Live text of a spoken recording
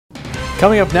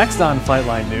Coming up next on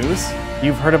Flightline News,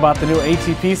 you've heard about the new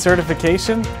ATP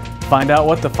certification, find out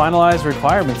what the finalized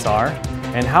requirements are,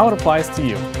 and how it applies to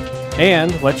you.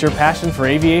 And let your passion for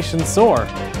aviation soar.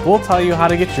 We'll tell you how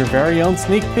to get your very own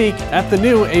sneak peek at the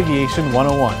new Aviation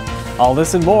 101. All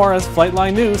this and more as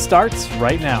Flightline News starts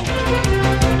right now.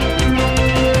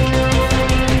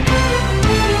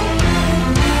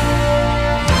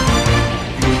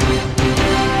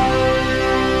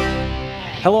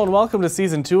 Hello and welcome to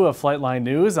Season 2 of Flightline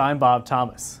News. I'm Bob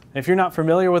Thomas. If you're not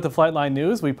familiar with the Flightline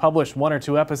News, we publish 1 or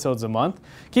 2 episodes a month,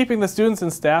 keeping the students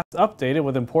and staff updated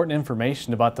with important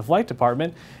information about the flight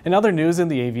department and other news in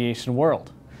the aviation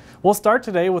world. We'll start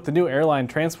today with the new Airline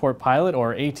Transport Pilot,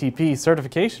 or ATP,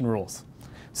 certification rules.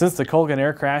 Since the Colgan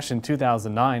air crash in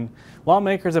 2009,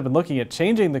 lawmakers have been looking at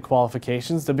changing the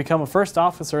qualifications to become a first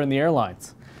officer in the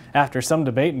airlines. After some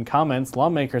debate and comments,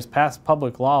 lawmakers passed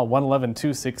Public Law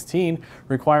 111-216,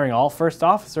 requiring all first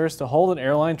officers to hold an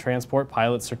airline transport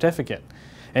pilot certificate.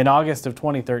 In August of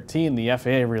 2013, the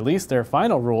FAA released their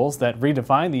final rules that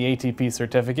redefine the ATP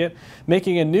certificate,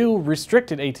 making a new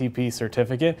restricted ATP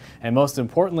certificate, and most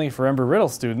importantly for Embry-Riddle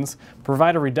students,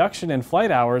 provide a reduction in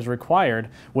flight hours required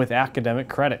with academic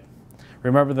credit.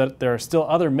 Remember that there are still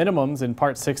other minimums in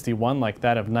Part 61, like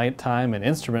that of nighttime and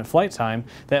instrument flight time,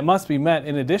 that must be met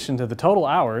in addition to the total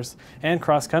hours and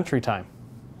cross-country time.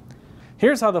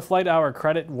 Here's how the flight hour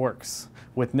credit works.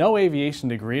 With no aviation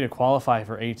degree to qualify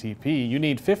for ATP, you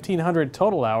need 1,500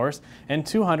 total hours and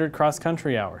 200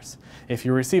 cross-country hours. If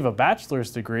you receive a bachelor's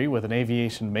degree with an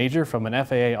aviation major from an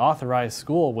FAA-authorized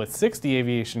school with 60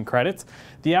 aviation credits,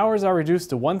 the hours are reduced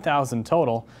to 1,000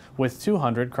 total with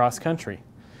 200 cross-country.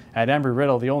 At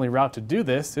Embry-Riddle, the only route to do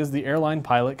this is the airline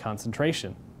pilot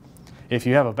concentration. If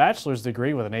you have a bachelor's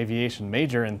degree with an aviation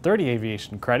major and 30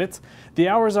 aviation credits, the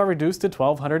hours are reduced to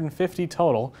 1,250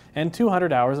 total and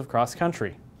 200 hours of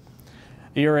cross-country.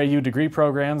 ERAU degree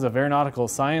programs of aeronautical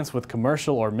science with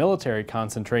commercial or military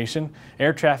concentration,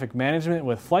 air traffic management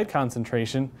with flight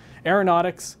concentration,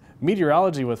 aeronautics,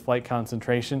 meteorology with flight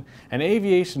concentration, and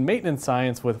aviation maintenance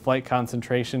science with flight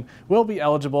concentration will be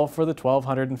eligible for the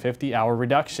 1,250 hour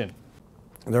reduction.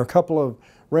 There are a couple of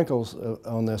wrinkles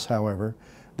on this, however.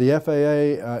 The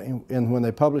FAA, when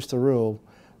they published the rule,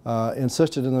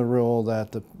 insisted in the rule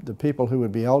that the people who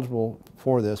would be eligible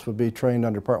for this would be trained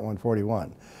under Part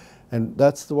 141. And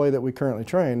that's the way that we currently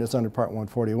train, is under Part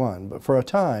 141. But for a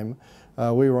time,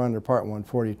 we were under Part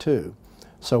 142.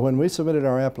 So when we submitted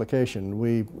our application,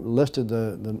 we listed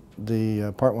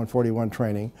the Part 141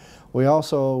 training. We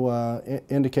also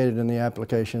indicated in the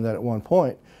application that at one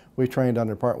point we trained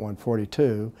under Part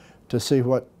 142 to see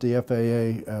what the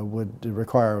FAA would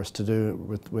require us to do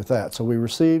with that. So we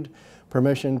received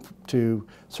permission to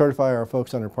certify our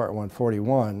folks under Part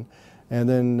 141, and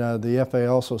then the FAA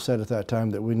also said at that time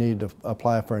that we need to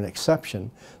apply for an exception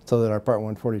so that our Part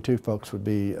 142 folks would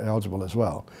be eligible as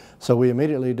well. So we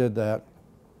immediately did that.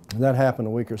 That happened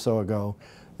a week or so ago,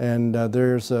 and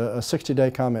there's a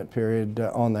 60-day comment period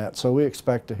on that, so we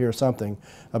expect to hear something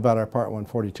about our Part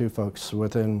 142 folks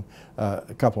within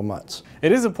a couple months.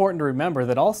 It is important to remember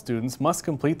that all students must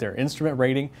complete their instrument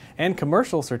rating and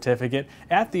commercial certificate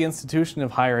at the institution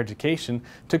of higher education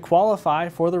to qualify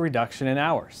for the reduction in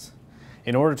hours.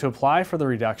 In order to apply for the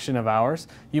reduction of hours,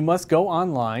 you must go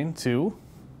online to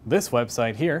this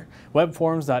website here,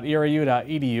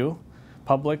 webforms.erau.edu.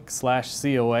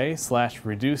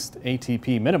 public/COA/reduced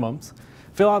ATP minimums.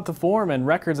 Fill out the form, and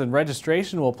Records and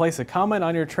Registration will place a comment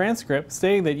on your transcript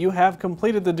stating that you have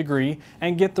completed the degree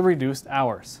and get the reduced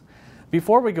hours.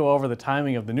 Before we go over the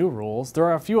timing of the new rules, there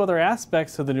are a few other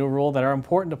aspects to the new rule that are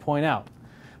important to point out.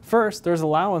 First, there's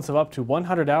allowance of up to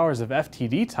 100 hours of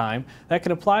FTD time that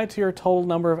can apply to your total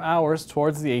number of hours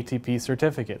towards the ATP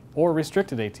certificate, or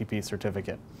restricted ATP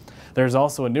certificate. There's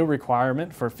also a new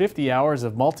requirement for 50 hours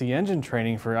of multi-engine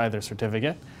training for either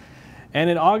certificate. And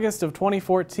in August of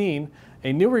 2014,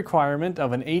 a new requirement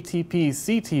of an ATP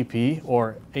CTP,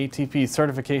 or ATP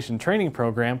Certification Training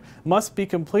Program, must be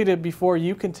completed before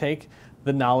you can take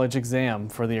the knowledge exam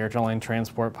for the Airline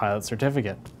Transport Pilot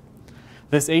Certificate.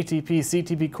 This ATP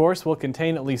CTP course will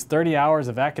contain at least 30 hours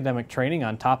of academic training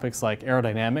on topics like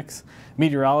aerodynamics,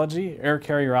 meteorology, air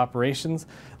carrier operations,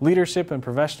 leadership and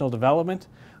professional development,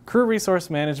 crew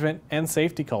resource management, and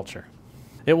safety culture.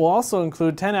 It will also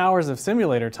include 10 hours of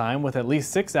simulator time with at least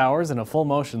 6 hours in a full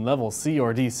motion level C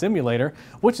or D simulator,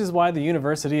 which is why the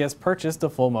university has purchased a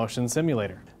full motion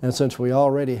simulator. And since we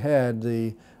already had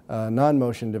the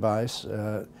non-motion device,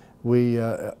 the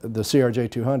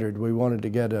CRJ200, we wanted to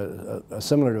get a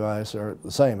similar device, or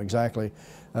the same exactly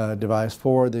device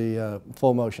for the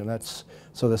full motion.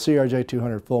 So the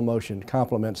CRJ200 full motion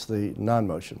complements the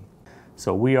non-motion.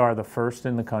 So we are the first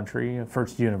in the country,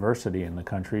 first university in the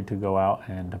country to go out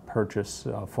and to purchase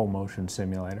a full motion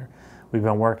simulator. We've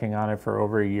been working on it for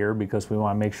over a year because we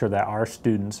want to make sure that our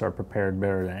students are prepared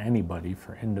better than anybody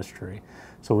for industry.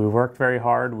 So we've worked very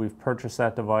hard. We've purchased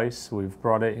that device. We've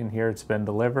brought it in here. It's been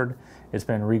delivered. It's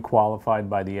been requalified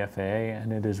by the FAA,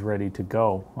 and it is ready to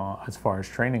go as far as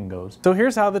training goes. So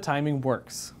here's how the timing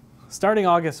works. Starting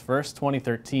August 1st,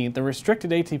 2013, the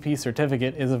restricted ATP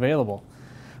certificate is available.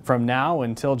 From now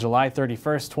until July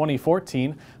 31st,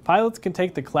 2014, pilots can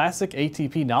take the classic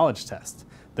ATP knowledge test.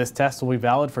 This test will be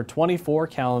valid for 24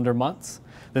 calendar months.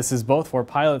 This is both for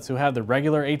pilots who have the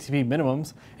regular ATP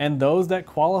minimums and those that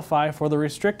qualify for the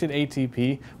restricted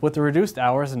ATP with the reduced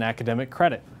hours and academic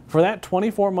credit. For that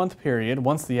 24-month period,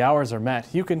 once the hours are met,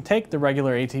 you can take the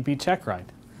regular ATP check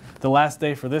ride. The last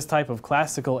day for this type of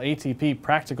classical ATP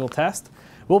practical test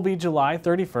will be July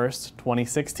 31st,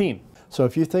 2016. So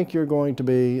if you think you're going to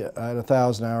be at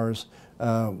 1,000 hours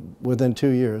within 2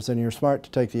 years, then you're smart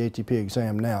to take the ATP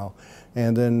exam now.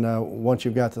 And then once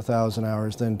you've got the 1,000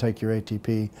 hours, then take your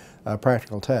ATP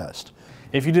practical test.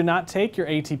 If you do not take your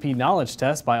ATP knowledge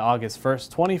test by August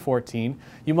 1st, 2014,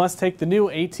 you must take the new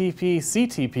ATP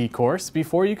CTP course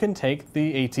before you can take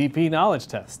the ATP knowledge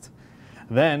test.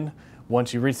 Then,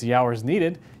 once you reach the hours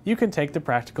needed, you can take the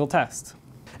practical test.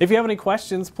 If you have any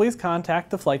questions, please contact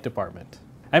the flight department.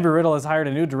 Embry-Riddle has hired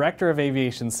a new director of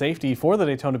aviation safety for the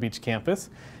Daytona Beach campus.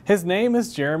 His name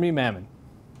is Jeremy Mammon.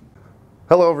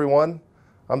 Hello everyone,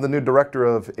 I'm the new director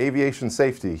of aviation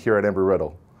safety here at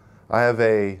Embry-Riddle. I have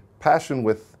a passion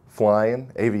with flying,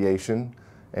 aviation,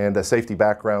 and a safety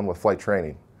background with flight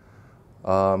training.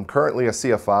 I'm currently a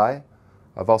CFI.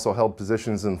 I've also held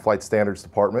positions in Flight Standards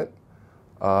Department.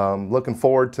 Looking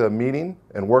forward to meeting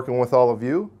and working with all of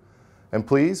you. And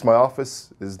please, my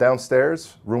office is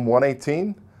downstairs, room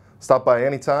 118. Stop by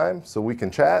anytime so we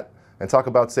can chat and talk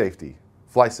about safety.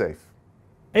 Fly safe.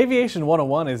 Aviation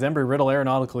 101 is Embry-Riddle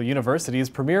Aeronautical University's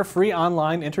premier free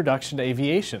online introduction to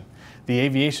aviation. The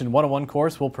Aviation 101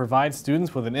 course will provide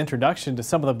students with an introduction to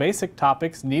some of the basic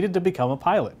topics needed to become a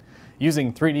pilot.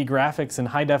 Using 3D graphics and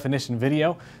high-definition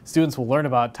video, students will learn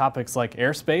about topics like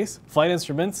airspace, flight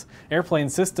instruments, airplane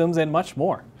systems, and much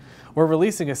more. We're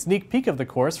releasing a sneak peek of the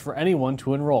course for anyone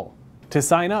to enroll. To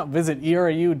sign up, visit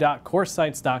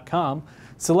erau.coursesites.com,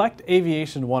 select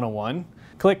Aviation 101,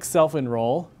 click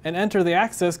Self-Enroll, and enter the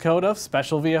access code of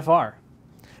Special VFR.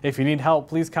 If you need help,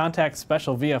 please contact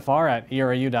Special VFR at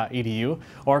erau.edu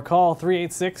or call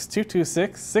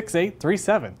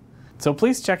 386-226-6837. So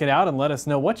please check it out and let us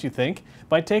know what you think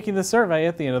by taking the survey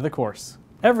at the end of the course.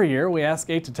 Every year, we ask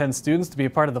 8 to 10 students to be a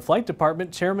part of the Flight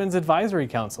Department Chairman's Advisory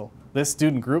Council. This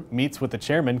student group meets with the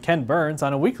chairman, Ken Burns,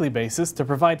 on a weekly basis to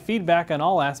provide feedback on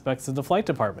all aspects of the Flight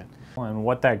Department. And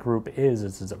what that group is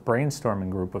a brainstorming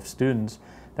group of students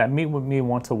that meet with me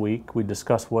once a week. We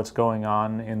discuss what's going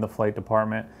on in the Flight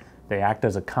Department. They act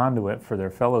as a conduit for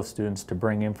their fellow students to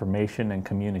bring information and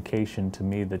communication to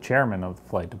me, the chairman of the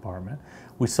Flight Department.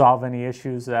 We solve any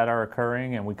issues that are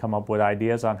occurring and we come up with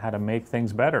ideas on how to make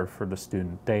things better for the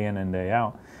student day in and day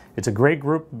out. It's a great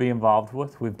group to be involved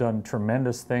with. We've done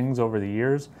tremendous things over the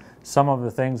years. Some of the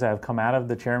things that have come out of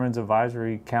the Chairman's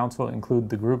Advisory Council include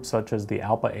the groups such as the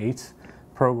ALPA 8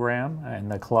 program and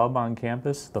the club on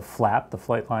campus. The FLAP, the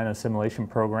Flightline Assimilation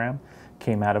Program,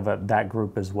 came out of that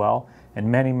group as well. And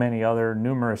many, many other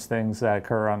numerous things that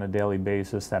occur on a daily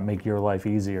basis that make your life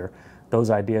easier. Those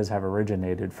ideas have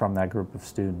originated from that group of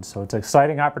students. So it's an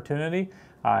exciting opportunity.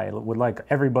 I would like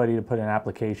everybody to put an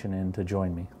application in to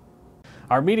join me.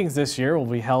 Our meetings this year will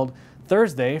be held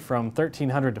Thursday from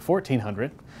 1300 to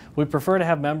 1400. We prefer to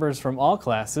have members from all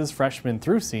classes, freshman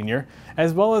through senior,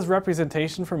 as well as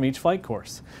representation from each flight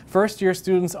course. First-year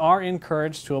students are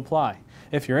encouraged to apply.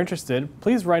 If you're interested,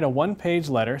 please write a one-page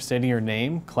letter stating your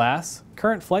name, class,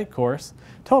 current flight course,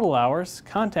 total hours,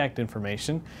 contact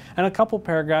information, and a couple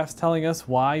paragraphs telling us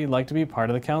why you'd like to be part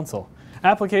of the council.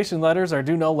 Application letters are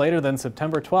due no later than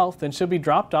September 12th and should be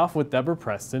dropped off with Deborah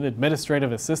Preston,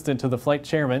 Administrative Assistant to the Flight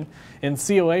Chairman, in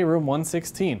COA Room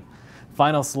 116.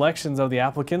 Final selections of the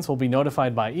applicants will be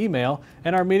notified by email,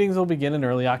 and our meetings will begin in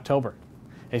early October.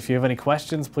 If you have any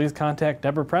questions, please contact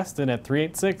Deborah Preston at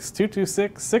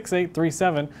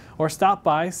 386-226-6837 or stop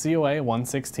by COA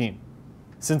 116.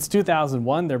 Since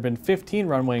 2001, there have been 15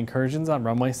 runway incursions on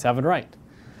runway 7 right.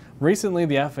 Recently,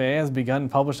 the FAA has begun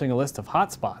publishing a list of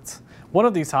hotspots. One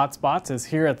of these hotspots is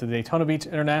here at the Daytona Beach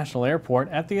International Airport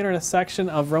at the intersection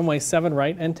of runway 7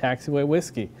 right and taxiway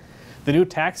Whiskey. The new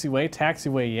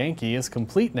taxiway Yankee is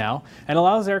complete now and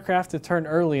allows aircraft to turn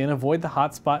early and avoid the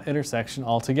hotspot intersection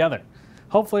altogether,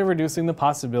 hopefully reducing the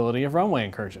possibility of runway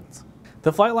incursions.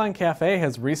 The Flightline Cafe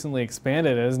has recently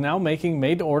expanded and is now making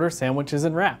made-to-order sandwiches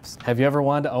and wraps. Have you ever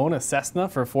wanted to own a Cessna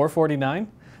for $4.49?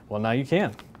 Well, now you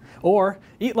can. Or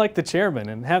eat like the chairman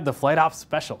and have the Flight Ops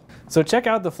special. So check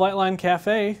out the Flightline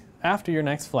Cafe after your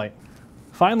next flight.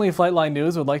 Finally, Flightline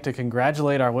News would like to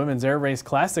congratulate our Women's Air Race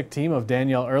Classic team of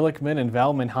Danielle Ehrlichman and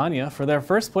Val Minhania for their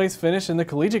first place finish in the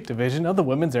collegiate division of the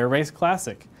Women's Air Race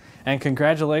Classic. And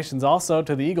congratulations also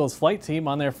to the Eagles flight team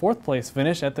on their 4th place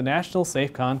finish at the National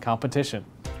SafeCon competition.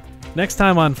 Next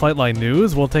time on Flightline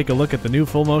News, we'll take a look at the new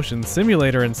full-motion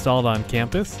simulator installed on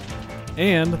campus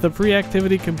and the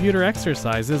pre-activity computer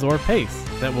exercises, or PACE,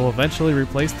 that will eventually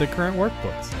replace the current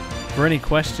workbooks. For any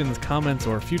questions, comments,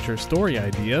 or future story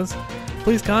ideas,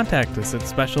 please contact us at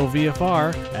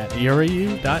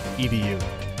specialvfr@erau.edu.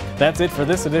 That's it for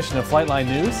this edition of Flightline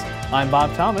News. I'm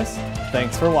Bob Thomas.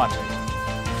 Thanks for watching.